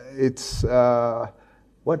a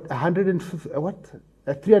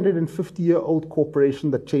 350-year-old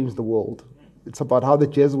corporation that changed the world. It's about how the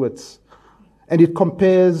Jesuits... And it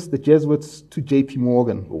compares the Jesuits to J.P.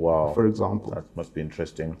 Morgan, for example. That must be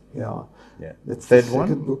interesting. Yeah. That's the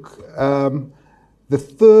second book. The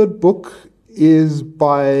third book is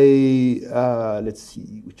by, let's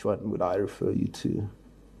see, which one would I refer you to?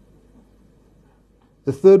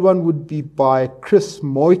 The third one would be by Chris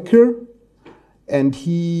Moiker, and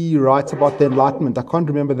he writes about the Enlightenment. I can't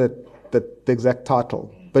remember the exact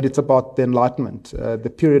title, but it's about the Enlightenment, the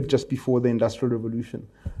period just before the Industrial Revolution.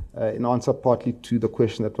 In answer partly to the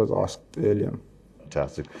question that was asked earlier.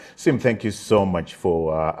 Fantastic. Sim, thank you so much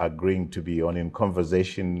for agreeing to be on In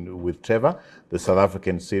Conversation with Trevor, the South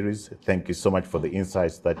African series. Thank you so much for the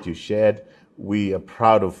insights that you shared. We are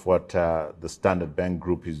proud of what the Standard Bank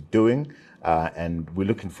Group is doing, and we're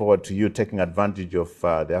looking forward to you taking advantage of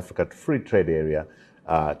the Africa Free Trade Area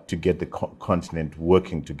to get the continent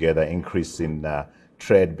working together, increase in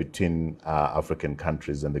trade between African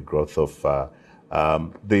countries and the growth of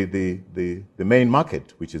the main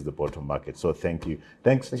market, which is the bottom market. So thank you.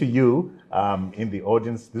 Thanks to you in the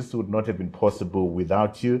audience. This would not have been possible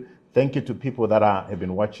without you. Thank you to people that have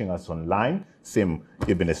been watching us online. Sim,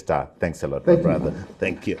 you've been a star. Thanks a lot, my brother.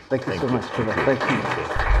 Thank you. Thank you so much, Trevor. Thank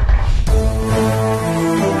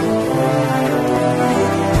you.